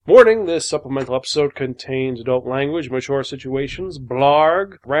Warning, this supplemental episode contains adult language, mature situations,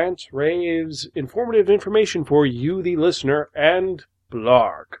 blarg, rants, raves, informative information for you, the listener, and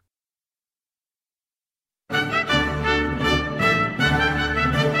blarg.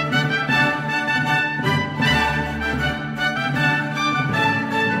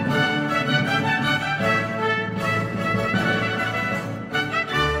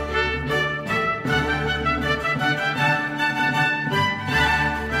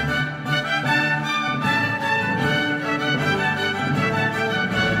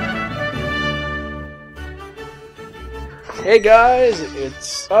 Hey guys,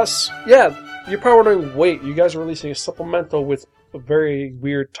 it's us. Yeah, you're probably wondering, wait, you guys are releasing a supplemental with a very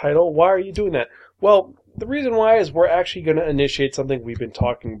weird title. Why are you doing that? Well, the reason why is we're actually going to initiate something we've been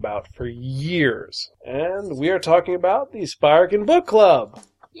talking about for years. And we are talking about the Spiraken Book Club.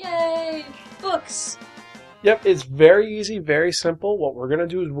 Yay! Books! Yep, it's very easy, very simple. What we're going to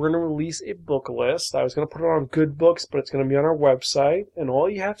do is we're going to release a book list. I was going to put it on Good Books, but it's going to be on our website. And all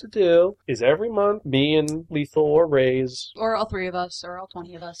you have to do is every month, me and Lethal or Rays, or all three of us, or all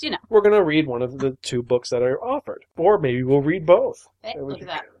 20 of us, we're going to read one of the two books that are offered. Or maybe we'll read both. Hey, look at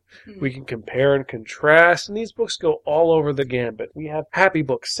that. We can compare and contrast, and these books go all over the gambit. We have happy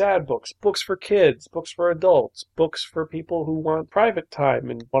books, sad books, books for kids, books for adults, books for people who want private time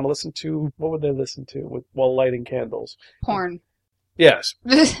and want to listen to, what would they listen to while lighting candles? Porn. Yes.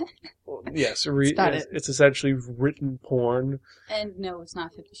 Yes, It's essentially written porn. And no, it's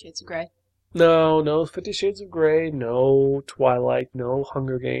not 50 Shades of Grey. No 50 Shades of Grey, no Twilight, no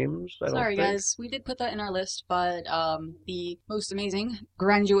Hunger Games. Sorry, guys. We did put that in our list, but the most amazing,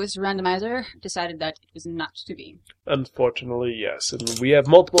 grandiose randomizer decided that it was not to be. Unfortunately, yes. And we have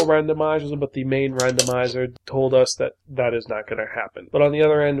multiple randomizers, but the main randomizer told us that that is not going to happen. But on the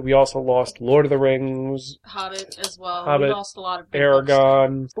other end, we also lost Lord of the Rings. Hobbit as well. Hobbit, we lost a lot of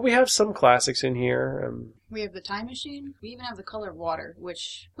Aragon. But we have some classics in here. We have The Time Machine. We even have The Color of Water,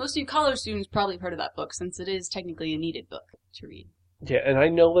 which most of you college students probably have heard of that book, since it is technically a needed book to read. Yeah, and I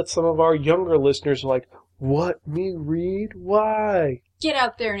know that some of our younger listeners are like, what, me read? Why? Get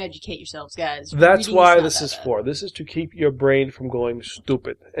out there and educate yourselves, guys. That's why this is for. This is to keep your brain from going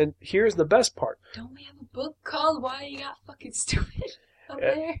stupid. And here's the best part. Don't we have a book called Why You Got Fucking Stupid up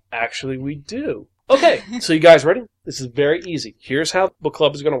there? Actually, we do. Okay, so you guys ready? This is very easy. Here's how book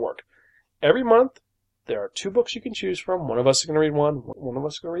club is going to work. Every month, there are two books you can choose from. One of us is going to read one of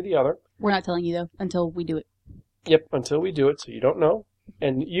us is going to read the other. We're not telling you, though, until we do it. Yep, until we do it, so you don't know.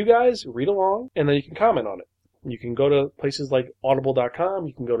 And you guys read along, and then you can comment on it. You can go to places like audible.com.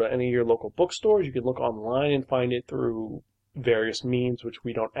 You can go to any of your local bookstores. You can look online and find it through various means, which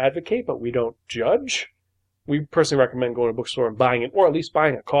we don't advocate, but we don't judge. We personally recommend going to a bookstore and buying it, or at least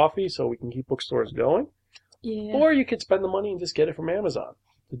buying a coffee so we can keep bookstores going. Yeah. Or you could spend the money and just get it from Amazon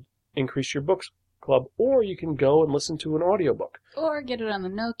to increase your books club, or you can go and listen to an audiobook. Or get it on the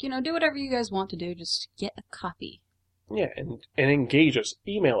Nook. Do whatever you guys want to do. Just get a copy. Yeah, and engage us.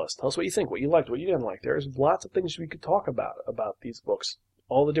 Email us. Tell us what you think, what you liked, what you didn't like. There's lots of things we could talk about these books.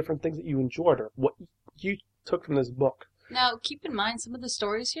 All the different things that you enjoyed or what you took from this book. Now, keep in mind, some of the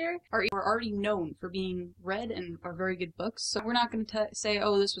stories here are already known for being read and are very good books. So we're not going to say,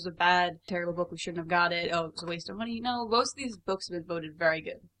 oh, this was a bad, terrible book, we shouldn't have got it, oh, it was a waste of money. No, most of these books have been voted very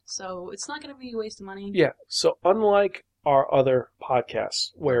good. So it's not going to be a waste of money. Yeah, so unlike our other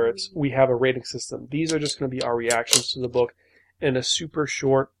podcasts where we have a rating system, these are just going to be our reactions to the book in a super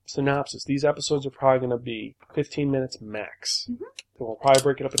short synopsis. These episodes are probably going to be 15 minutes max. Mm-hmm. And we'll probably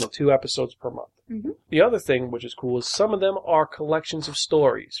break it up into 2 episodes per month. Mm-hmm. The other thing, which is cool, is some of them are collections of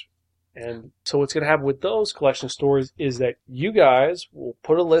stories. And so what's going to happen with those collection of stories is that you guys will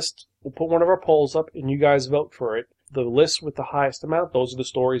put a list, we'll put one of our polls up, and you guys vote for it. The list with the highest amount, those are the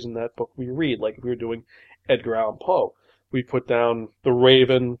stories in that book we read. Like if we were doing Edgar Allan Poe, we put down The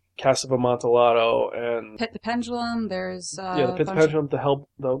Raven, Casa of Amontillado, and Pit the Pendulum. There's the Pit the Pendulum,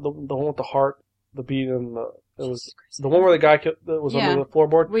 the one with the heart, the beat, and it was the one where the guy that was under the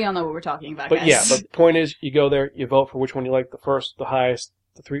floorboard. We all know what we're talking about. But guys. yeah, but the point is, you go there, you vote for which one you like the first, the highest,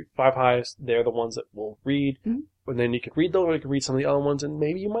 the 5 highest. They're the ones that we'll read, and then you can read those, or you can read some of the other ones, and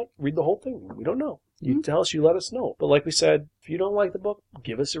maybe you might read the whole thing. We don't know. You tell us, you let us know. But like we said, if you don't like the book,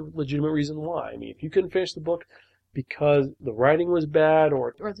 give us a legitimate reason why. I mean, if you couldn't finish the book because the writing was bad,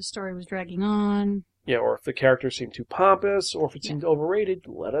 or the story was dragging on. Yeah, or if the characters seemed too pompous, or if it seemed overrated,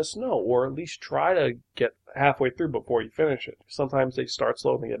 let us know. Or at least try to get halfway through before you finish it. Sometimes they start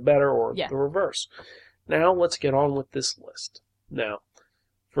slow and they get better, or the reverse. Now, let's get on with this list. Now,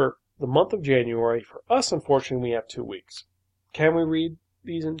 for the month of January, for us, unfortunately, we have 2 weeks. Can we read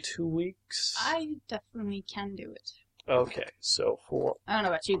these in 2 weeks? I definitely can do it. Okay, so for... I don't know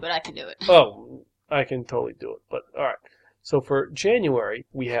about you, but I can do it. Oh, I can totally do it, but alright. So for January,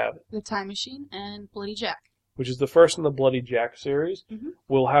 we have, The Time Machine and Bloody Jack. which is the first in the Bloody Jack series. Mm-hmm.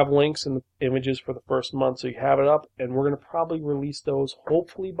 We'll have links and the images for the first month, so you have it up, and we're going to probably release those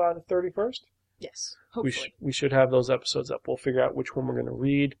hopefully by the 31st. Yes, hopefully. We should have those episodes up. We'll figure out which one we're going to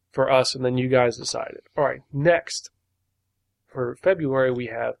read for us, and then you guys decide it. Alright, next, for February, we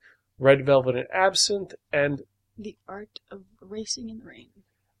have Red Velvet and Absinthe, and The Art of Racing in the Rain.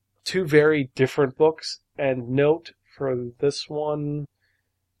 two very different books. And note for this one,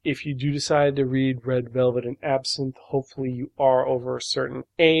 if you do decide to read Red Velvet and Absinthe, hopefully you are over a certain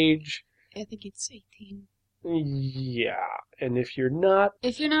age. I think it's 18. Yeah, and if you're not,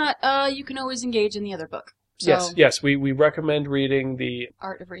 If you're not, you can always engage in the other book. So, yes, we recommend reading the...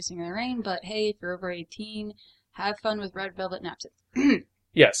 Art of Racing in the Rain, but hey, if you're over 18, have fun with Red Velvet and Absinthe.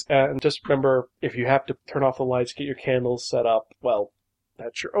 Yes, and just remember, if you have to turn off the lights, get your candles set up, well,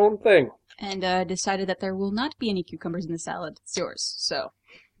 that's your own thing. And decided that there will not be any cucumbers in the salad. It's yours, so.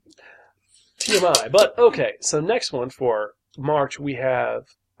 TMI. But, okay, so next one for March, we have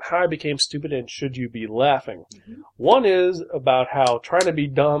How I Became Stupid and Should You Be Laughing. Mm-hmm. One is about how trying to be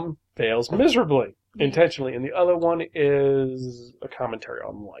dumb fails miserably, intentionally, and the other one is a commentary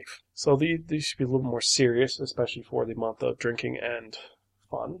on life. So these should be a little more serious, especially for the month of drinking and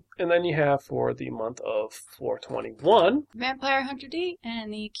fun. And then you have for the month of 421, Vampire Hunter D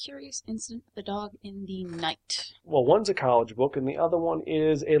and The Curious Incident of the Dog in the Night. well, one's a college book, and the other one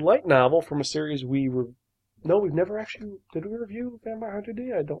is a light novel from a series we've never actually, did we review Vampire Hunter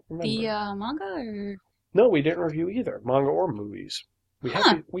D? I don't remember. The manga or? No, we didn't review either, manga or movies. We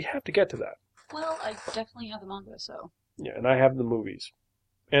have to get to that. Well, I definitely have the manga, so. Yeah, and I have the movies.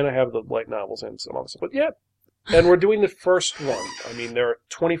 And I have the light novels and some other stuff. But yeah, and we're doing the first one. I mean, there are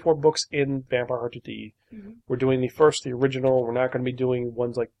 24 books in Vampire Hunter D. Mm-hmm. We're doing the original. We're not going to be doing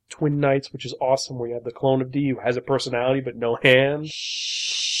ones like Twin Knights, which is awesome, where you have the clone of D who has a personality but no hands.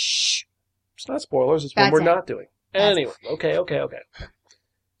 Shh. It's not spoilers. It's Bad one we're sound. not doing. Bad Anyway, okay.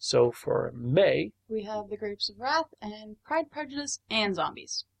 So for May, We have The Grapes of Wrath and Pride, Prejudice, and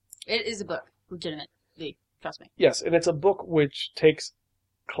Zombies. It is a book. Legitimately. Trust me. yes, and it's a book which takes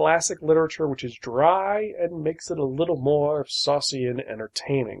classic literature, which is dry, and makes it a little more saucy and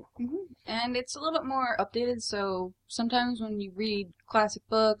entertaining. Mm-hmm. And it's a little bit more updated, so sometimes when you read classic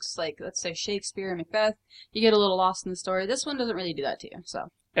books, like, let's say, Shakespeare and Macbeth, you get a little lost in the story. This one doesn't really do that to you, so.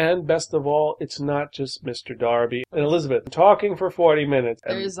 And best of all, it's not just Mr. Darby and Elizabeth talking for 40 minutes.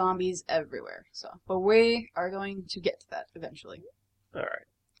 And, There's zombies everywhere, so. But we are going to get to that eventually. all right.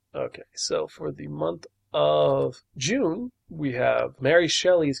 Okay, so for the month of June, we have Mary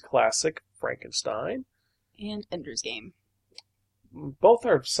Shelley's classic, Frankenstein. And Ender's Game. Both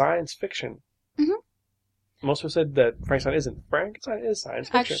are science fiction. Mhm. Most people said that Frankenstein isn't. Frankenstein is science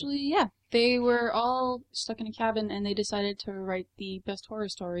fiction. Actually, yeah. They were all stuck in a cabin and they decided to write the best horror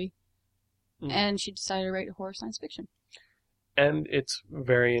story. Mm. And she decided to write horror science fiction. And it's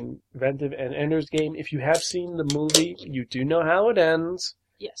very inventive. And Ender's Game, if you have seen the movie, you do know how it ends.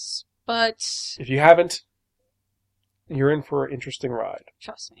 Yes. But, If you haven't, you're in for an interesting ride.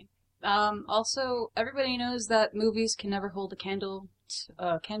 trust me. Also, everybody knows that movies can never hold a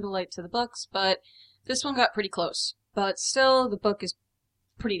candlelight to the books, but this one got pretty close. But still, the book is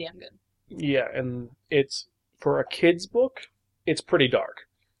pretty damn good. Yeah, and it's, for a kid's book, it's pretty dark.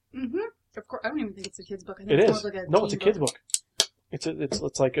 Mm-hmm. Of course, I don't even think it's a kid's book. I think It it's is. more like a No, it's a teen kid's book.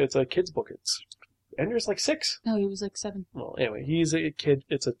 It's a kid's book. It's Ender's like 6. No, he was like 7. Well, anyway, he's a kid.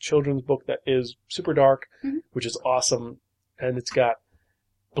 It's a children's book that is super dark, Mhm. which is awesome, and it's got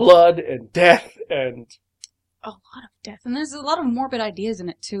blood and death and A lot of death. And there's a lot of morbid ideas in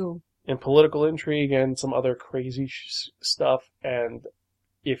it, too. political intrigue and some other crazy stuff. And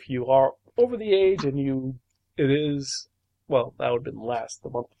if you are over the age and it is, well, that would have been the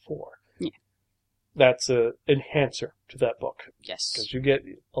month before. Yeah. That's a enhancer to that book. Yes. Because you get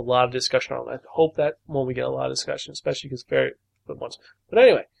a lot of discussion on that. I hope that when we get a lot of discussion, especially because very good ones. But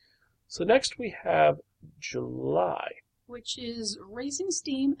anyway, so next we have July. Which is Raising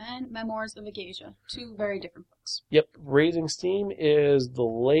Steam and Memoirs of a Geisha. 2 very different books. Yep, Raising Steam is the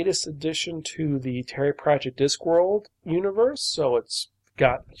latest addition to the Terry Pratchett Discworld universe. So it's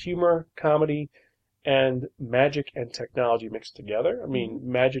got humor, comedy, and magic and technology mixed together. I mean,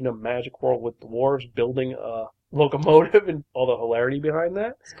 imagine a magic world with dwarves building a locomotive and all the hilarity behind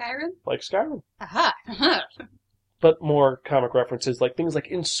that, Skyrim? like Skyrim. Aha! Aha! But more comic references, like things like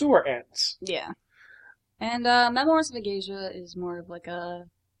in sewer ants. Yeah. And Memoirs of a Geisha is more of like a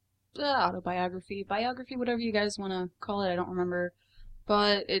autobiography, biography, whatever you guys want to call it. I don't remember.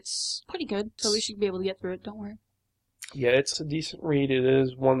 But it's pretty good, so we should be able to get through it. Don't worry. Yeah, it's a decent read. It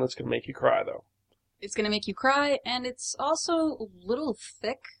is one that's going to make you cry, though. It's going to make you cry, and it's also a little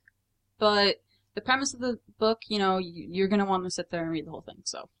thick, but the premise of the book, you're going to want to sit there and read the whole thing,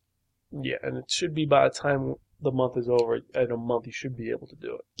 so. Yeah, and it should be by the time the month is over, in a month you should be able to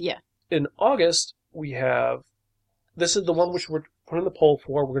do it. Yeah. In August, we have, this is the one which we're putting the poll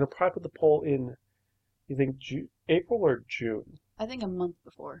for. We're going to probably put the poll in, you think April or June? I think a month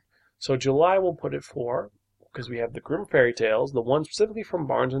before. So July we'll put it for, because we have the Grimm Fairy Tales, the one specifically from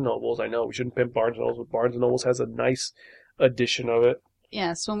Barnes & Nobles. I know we shouldn't pimp Barnes & Nobles, but Barnes & Nobles has a nice edition of it.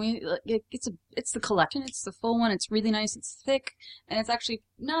 Yeah, so it's the collection. It's the full one. It's really nice. It's thick, and it's actually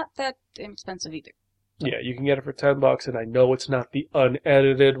not that expensive either. Yeah, you can get it for $10, and I know it's not the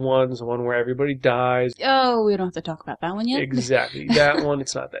unedited ones, the one where everybody dies. Oh, we don't have to talk about that one yet. Exactly, that one.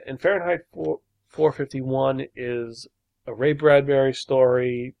 It's not that. And Fahrenheit 451 is a Ray Bradbury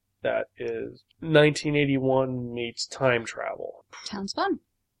story that is 1981 meets time travel. Sounds fun.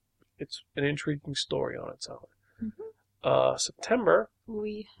 It's an intriguing story on its own. Mm-hmm. September.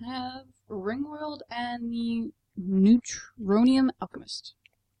 We have Ringworld and the Neutronium Alchemist.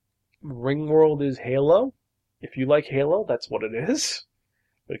 Ringworld is Halo. If you like Halo, that's what it is.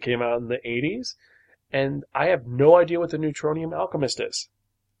 But it came out in the 80s. And I have no idea what the Neutronium Alchemist is.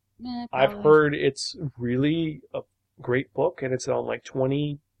 I've heard it's really a great book, and it's on like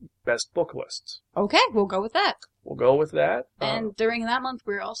 20 best book lists. Okay, we'll go with that. We'll go with that. And during that month,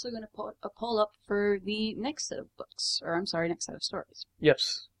 we're also going to put a poll up for the next set of books. Next set of stories.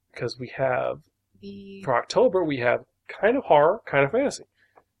 Yes, because we have, for October, we have kind of horror, kind of fantasy.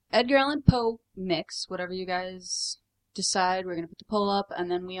 Edgar Allan Poe mix, whatever you guys decide, we're going to put the poll up. And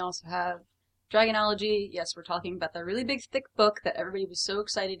then we also have Dragonology. Yes, we're talking about the really big, thick book that everybody was so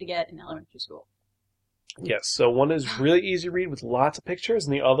excited to get in elementary school. Yes, so one is really easy to read with lots of pictures,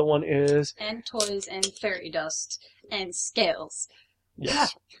 and the other one is... And toys, and fairy dust, and scales.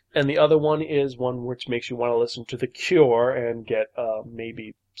 Yes. And the other one is one which makes you want to listen to The Cure and get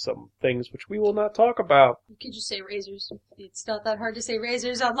maybe some things which we will not talk about. You could just say razors. It's not that hard to say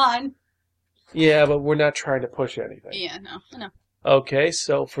razors online. Yeah, but we're not trying to push anything. Yeah, no, I know. Okay,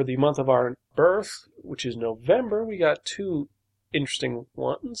 so for the month of our birth, which is November, we got two interesting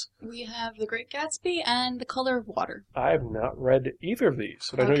ones. We have The Great Gatsby and The Color of Water. I have not read either of these,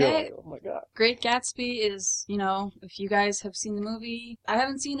 but I know you're like, oh my god. Great Gatsby is, if you guys have seen the movie, I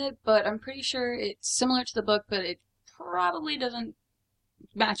haven't seen it, but I'm pretty sure it's similar to the book, but it probably doesn't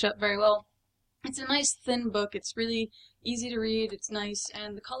match up very well. It's a nice thin book. It's really easy to read. It's nice.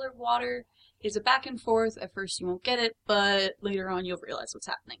 And The Color of Water is a back and forth. At first you won't get it, but later on you'll realize what's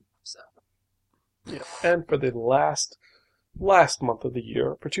happening. So. Yeah. And for the last month of the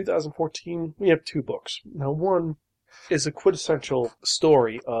year, for 2014, we have two books. Now, one is a quintessential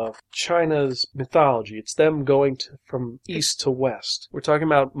story of China's mythology. It's them going from east to west. We're talking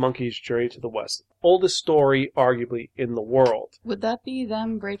about Monkey's Journey to the West. Oldest story, arguably, in the world. Would that be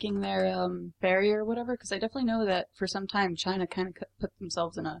them breaking their barrier or whatever? Because I definitely know that for some time China kind of put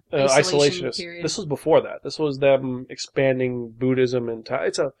themselves in a isolationist period. This was before that. This was them expanding Buddhism and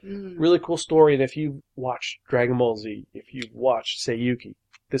it's a really cool story. And if you watch Dragon Ball Z, if you've watched Seiyuki,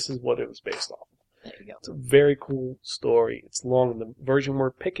 this is what it was based off. There you go. It's a very cool story. It's long. The version we're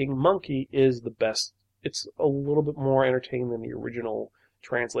picking, Monkey, is the best. It's a little bit more entertaining than the original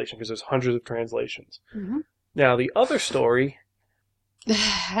translation because there's hundreds of translations. Mm-hmm. Now, the other story...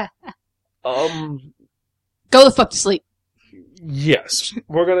 Go the fuck to sleep. Yes.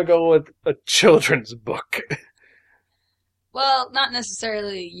 We're going to go with a children's book. Well, not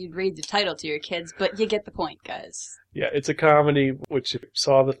necessarily you'd read the title to your kids, but you get the point, guys. Yeah, it's a comedy, which if you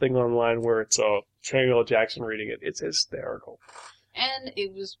saw the thing online where it's Samuel L. Jackson reading it, it's hysterical. And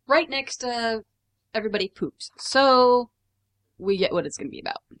it was right next to Everybody Poops. So, we get what it's going to be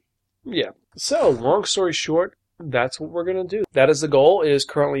about. Yeah. So, long story short, that's what we're going to do. That is the goal. It is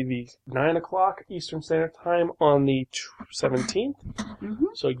currently the 9 o'clock Eastern Standard Time on the 17th. Mm-hmm.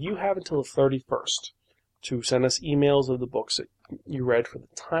 So, you have until the 31st to send us emails of the books that you read for The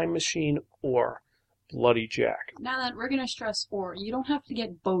Time Machine or Bloody Jack. Now that we're going to stress or, you don't have to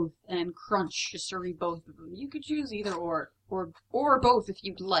get both and crunch just to read both of them. You could choose either or both if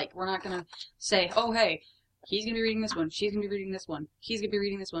you'd like. We're not going to say, oh hey, he's going to be reading this one, she's going to be reading this one, he's going to be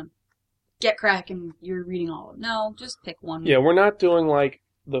reading this one. Get cracking, you're reading all of them. No, just pick one. Yeah, we're not doing like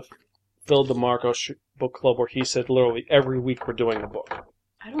the Phil DeMarco book club where he said literally every week we're doing a book.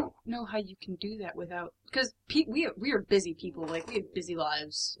 I don't know how you can do that without... Because we are busy people. Like, we have busy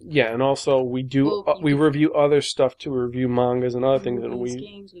lives. Yeah, and also we do... we review other stuff, too. We review mangas and other things. We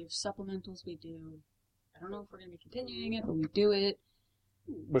games, we have supplementals, we do... I don't know if we're going to be continuing it, but we do it.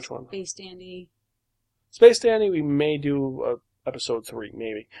 Which one? Space Dandy. Space Dandy, we may do episode 3,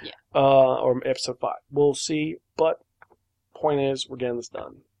 maybe. Yeah. Or episode 5. We'll see. But point is, we're getting this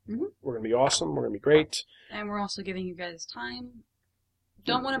done. Mm-hmm. We're going to be awesome. We're going to be great. And we're also giving you guys time.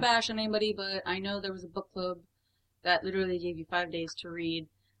 Don't want to bash on anybody, but I know there was a book club that literally gave you 5 days to read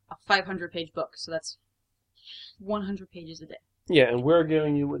a 500-page book. So that's 100 pages a day. Yeah, and we're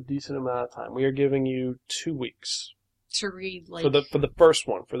giving you a decent amount of time. We are giving you 2 weeks. To read, like... For the first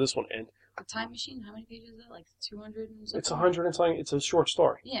one, for this one. And The Time Machine, how many pages is it? Like 200 and something? it's 100 and something. It's a short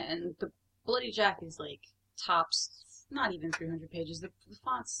story. Yeah, and the Bloody Jack is like tops, not even 300 pages. The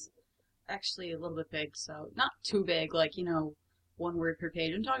font's actually a little bit big, so not too big, like, 1 word per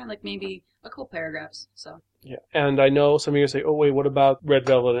page. I'm talking like maybe a couple paragraphs, so. Yeah, and I know some of you say, oh wait, what about Red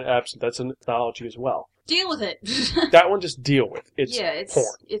Velvet and Absinthe? That's an anthology as well. Deal with it. That one just deal with. It's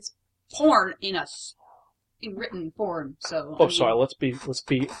porn. It's porn in written form, so. Oh, sorry. Let's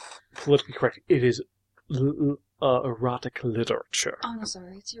be politically correct. It is erotic literature. Oh, no,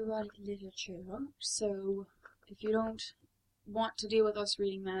 sorry. It's erotic literature. So, if you don't want to deal with us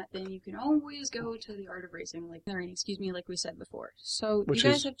reading that, then you can always go to The Art of Racing, like we said before. So, you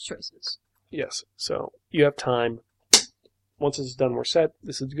guys have choices. Yes. So, you have time. Once this is done, we're set.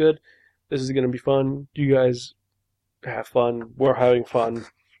 This is good. This is going to be fun. You guys have fun. We're having fun.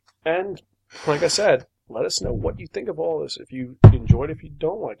 And, like I said, let us know what you think of all this. If you enjoyed it, if you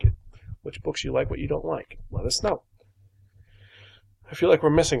don't like it. Which books you like, what you don't like. Let us know. I feel like we're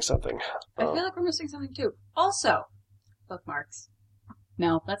missing something. I feel like we're missing something too. Also, bookmarks.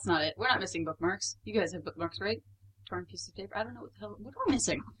 No, that's not it. We're not missing bookmarks. You guys have bookmarks, right? Torn pieces of paper. I don't know what the hell. What are we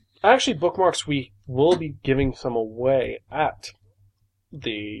missing? Actually, bookmarks, we will be giving some away at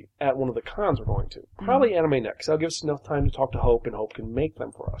one of the cons we're going to. Probably Anime Next. That'll give us enough time to talk to Hope, and Hope can make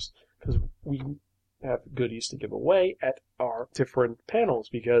them for us. Because we have goodies to give away at our different panels,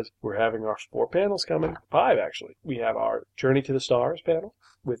 because we're having our 4 panels coming. 5, actually. We have our Journey to the Stars panel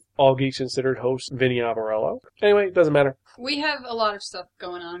with All Geeks Considered host Vinny Avarello. Anyway, it doesn't matter. We have a lot of stuff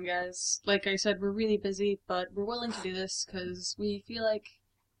going on, guys. Like I said, we're really busy, but we're willing to do this because we feel like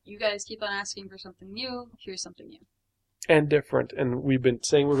you guys keep on asking for something new. Here's something new. And different. And we've been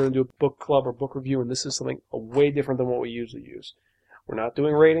saying we're going to do a book club or book review, and this is something way different than what we usually use. We're not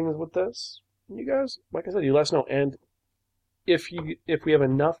doing ratings with this. You guys, like I said, you let us know. And if we have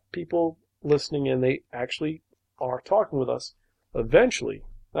enough people listening and they actually are talking with us,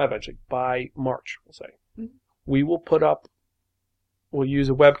 by March, we'll say, we will we'll use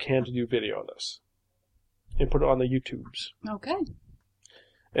a webcam to do video of this and put it on the YouTubes. Okay.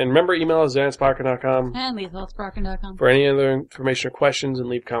 And remember, email us at zanspodcast.com And lethalsprocken.com for any other information or questions, and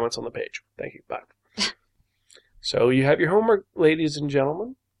leave comments on the page. Thank you. Bye. So you have your homework, ladies and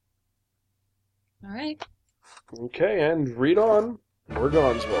gentlemen. All right. Okay, and read on. We're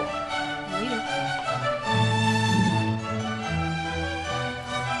Gonzville.